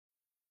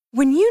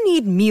When you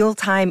need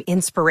mealtime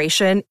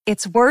inspiration,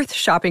 it's worth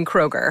shopping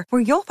Kroger,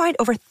 where you'll find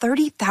over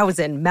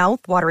 30,000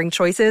 mouth-watering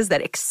choices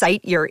that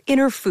excite your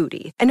inner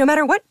foodie. And no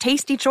matter what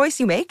tasty choice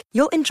you make,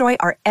 you'll enjoy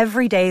our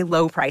everyday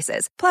low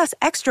prices, plus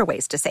extra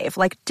ways to save,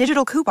 like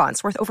digital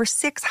coupons worth over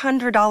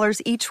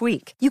 $600 each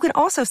week. You can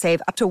also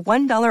save up to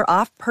 $1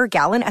 off per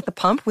gallon at the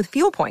pump with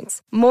fuel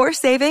points. More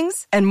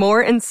savings and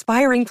more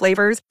inspiring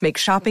flavors make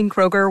shopping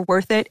Kroger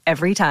worth it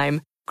every time.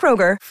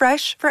 Kroger,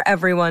 fresh for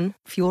everyone.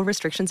 Fuel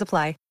restrictions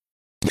apply.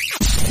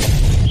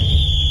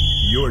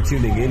 You're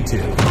tuning into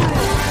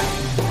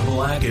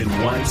Black and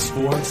White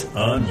Sports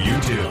on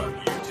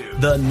YouTube.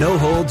 The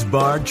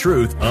no-holds-barred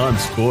truth on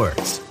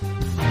sports.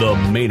 The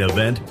main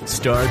event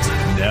starts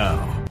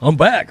now. I'm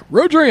back.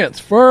 Rodrance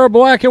for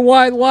Black and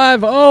White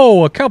Live.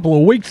 A couple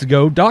of weeks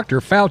ago, Dr.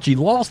 Fauci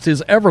lost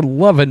his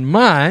ever-loving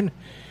mind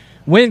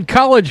when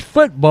college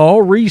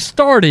football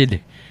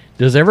restarted.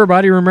 Does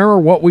everybody remember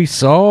what we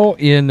saw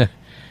in,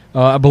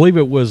 I believe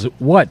it was,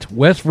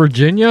 West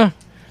Virginia?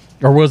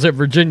 Or was it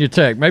Virginia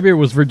Tech? Maybe it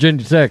was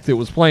Virginia Tech that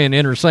was playing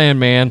Enter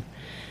Sandman.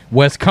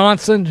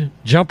 Wisconsin,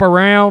 jump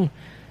around,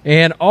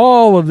 and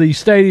all of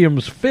these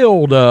stadiums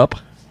filled up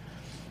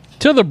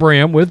to the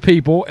brim with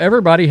people,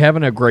 everybody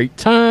having a great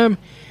time.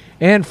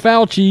 And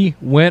Fauci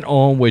went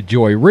on with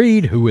Joy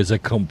Reid, who is a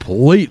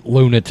complete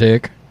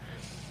lunatic.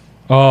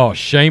 Oh,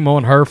 shame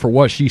on her for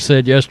what she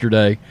said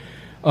yesterday.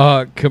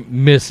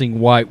 Missing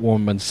white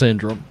woman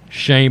syndrome.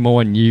 Shame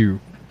on you,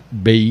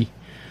 B.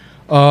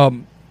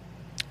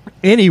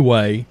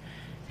 Anyway,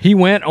 he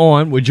went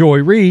on with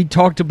Joy Reid,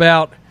 talked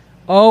about,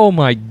 oh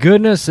my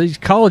goodness, these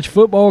college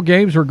football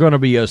games were going to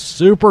be a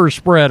super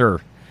spreader.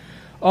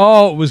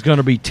 Oh, it was going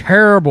to be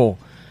terrible.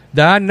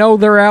 I know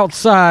they're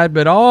outside,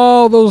 but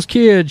all those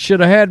kids should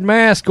have had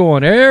masks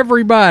on.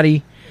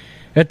 Everybody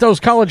at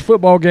those college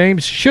football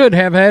games should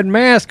have had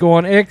masks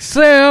on,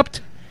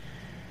 except,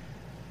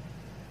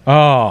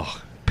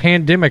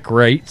 pandemic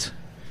rates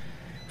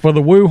for the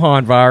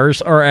Wuhan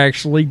virus are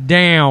actually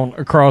down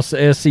across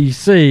the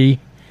SEC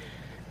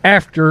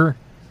after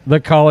the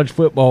college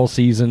football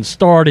season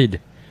started.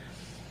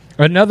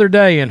 Another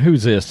day, and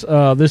who's this?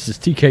 This is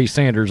TK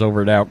Sanders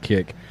over at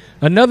Outkick.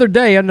 Another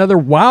day, another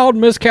wild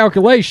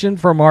miscalculation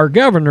from our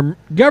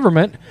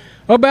government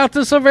about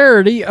the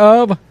severity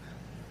of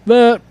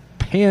the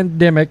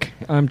pandemic.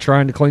 I'm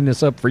trying to clean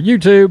this up for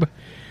YouTube.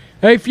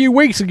 A few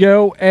weeks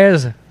ago,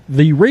 as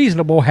the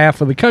reasonable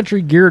half of the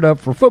country geared up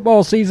for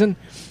football season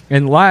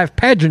and live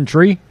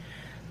pageantry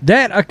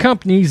that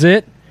accompanies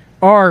it,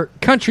 our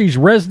country's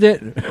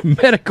resident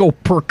medical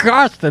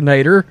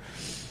procrastinator,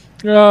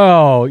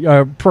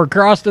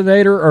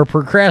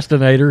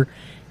 procrastinator,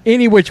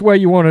 any which way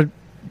you want to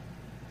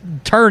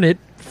turn it,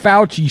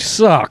 Fauci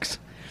sucks.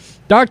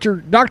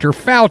 Dr.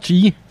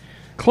 Fauci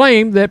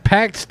claimed that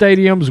packed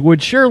stadiums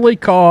would surely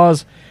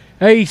cause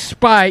a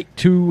spike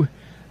to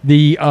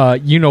the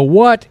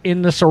you-know-what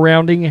in the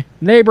surrounding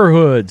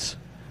neighborhoods.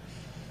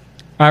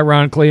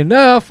 Ironically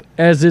enough,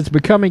 as it's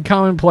becoming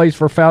commonplace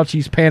for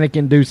Fauci's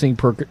panic-inducing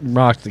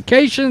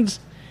prognostications,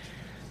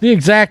 the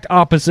exact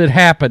opposite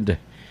happened.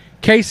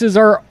 Cases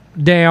are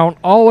down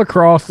all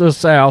across the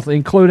South,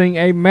 including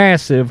a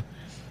massive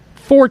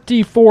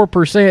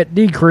 44%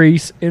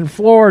 decrease in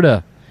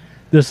Florida,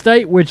 the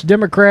state which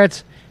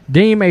Democrats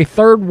deem a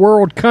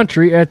third-world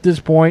country at this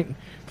point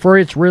for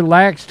its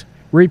relaxed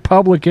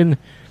Republican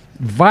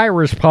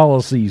virus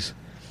policies.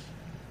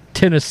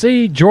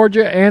 Tennessee,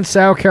 Georgia, and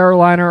South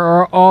Carolina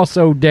are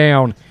also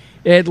down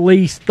at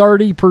least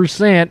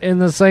 30% in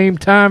the same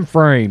time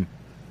frame.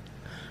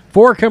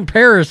 For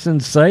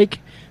comparison's sake,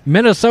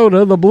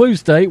 Minnesota, the blue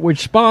state, which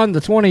spawned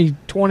the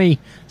 2020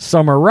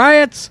 summer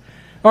riots,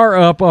 are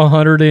up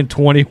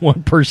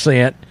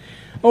 121%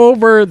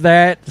 over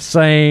that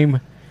same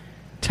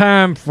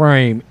time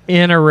frame.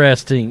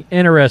 Interesting.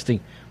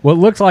 Well, it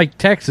looks like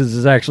Texas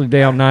is actually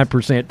down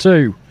 9%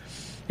 too.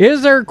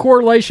 Is there a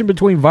correlation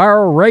between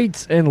viral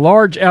rates and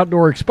large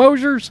outdoor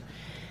exposures?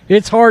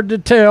 It's hard to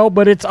tell,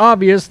 but it's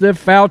obvious that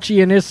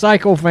Fauci and his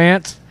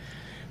sycophants,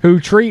 who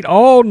treat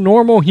all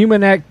normal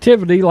human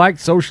activity like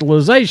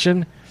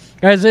socialization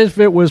as if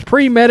it was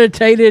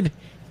premeditated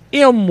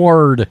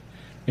M-word.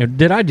 And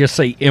did I just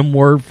say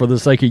M-word for the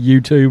sake of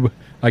YouTube?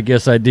 I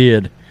guess I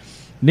did.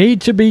 Need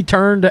to be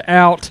turned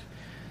out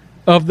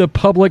of the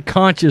public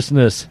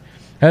consciousness.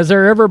 Has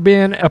there ever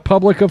been a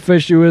public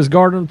official who has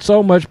garnered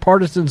so much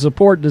partisan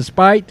support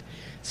despite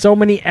so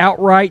many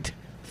outright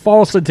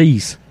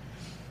falsities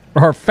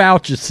or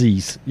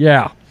fallacies?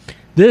 Yeah.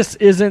 This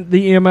isn't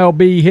the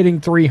MLB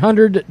hitting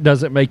 300.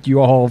 Doesn't make you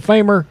a Hall of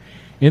Famer.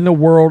 In the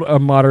world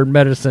of modern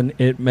medicine,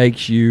 it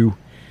makes you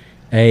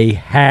a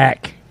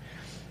hack.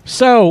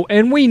 So,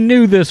 and we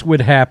knew this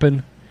would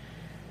happen.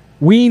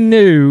 We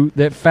knew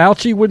that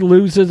Fauci would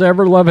lose his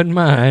ever-loving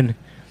mind.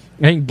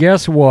 And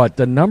guess what?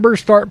 The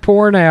numbers start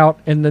pouring out,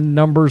 and the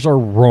numbers are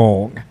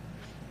wrong.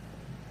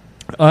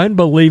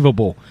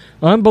 Unbelievable.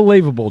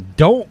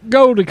 Don't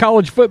go to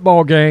college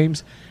football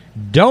games.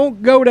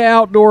 Don't go to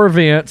outdoor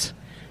events.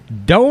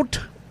 Don't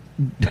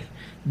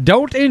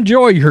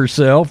enjoy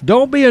yourself.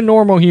 Don't be a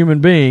normal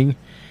human being.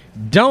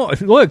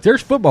 Don't look,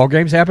 there's football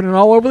games happening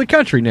all over the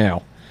country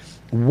now.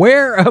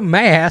 Wear a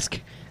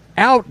mask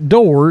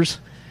outdoors.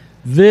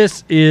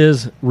 This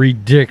is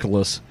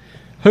ridiculous.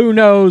 Who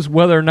knows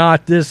whether or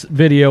not this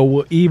video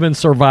will even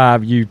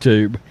survive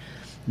YouTube.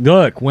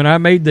 Look, when I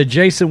made the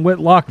Jason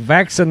Whitlock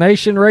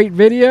vaccination rate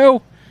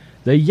video,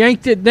 they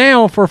yanked it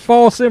down for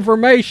false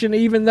information,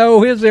 even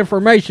though his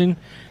information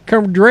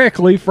comes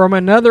directly from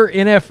another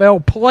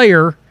NFL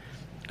player,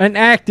 an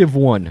active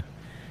one.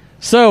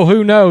 So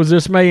who knows,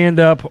 this may end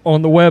up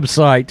on the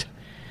website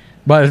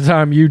by the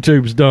time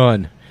YouTube's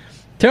done.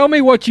 Tell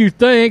me what you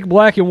think,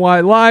 Black and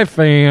White Live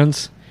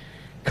fans.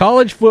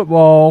 College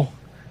football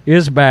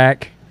is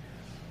back.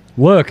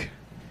 Look,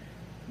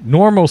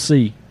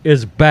 normalcy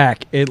is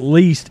back, at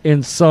least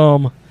in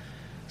some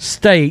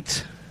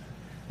states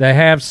that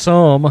have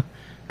some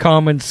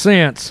common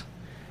sense,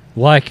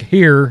 like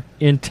here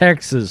in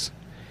Texas.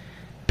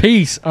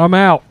 Peace. I'm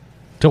out.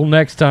 Till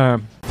next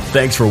time.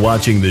 Thanks for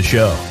watching the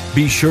show.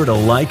 Be sure to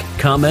like,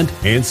 comment,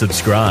 and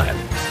subscribe.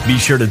 Be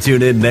sure to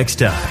tune in next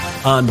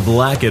time on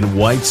Black and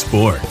White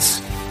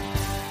Sports.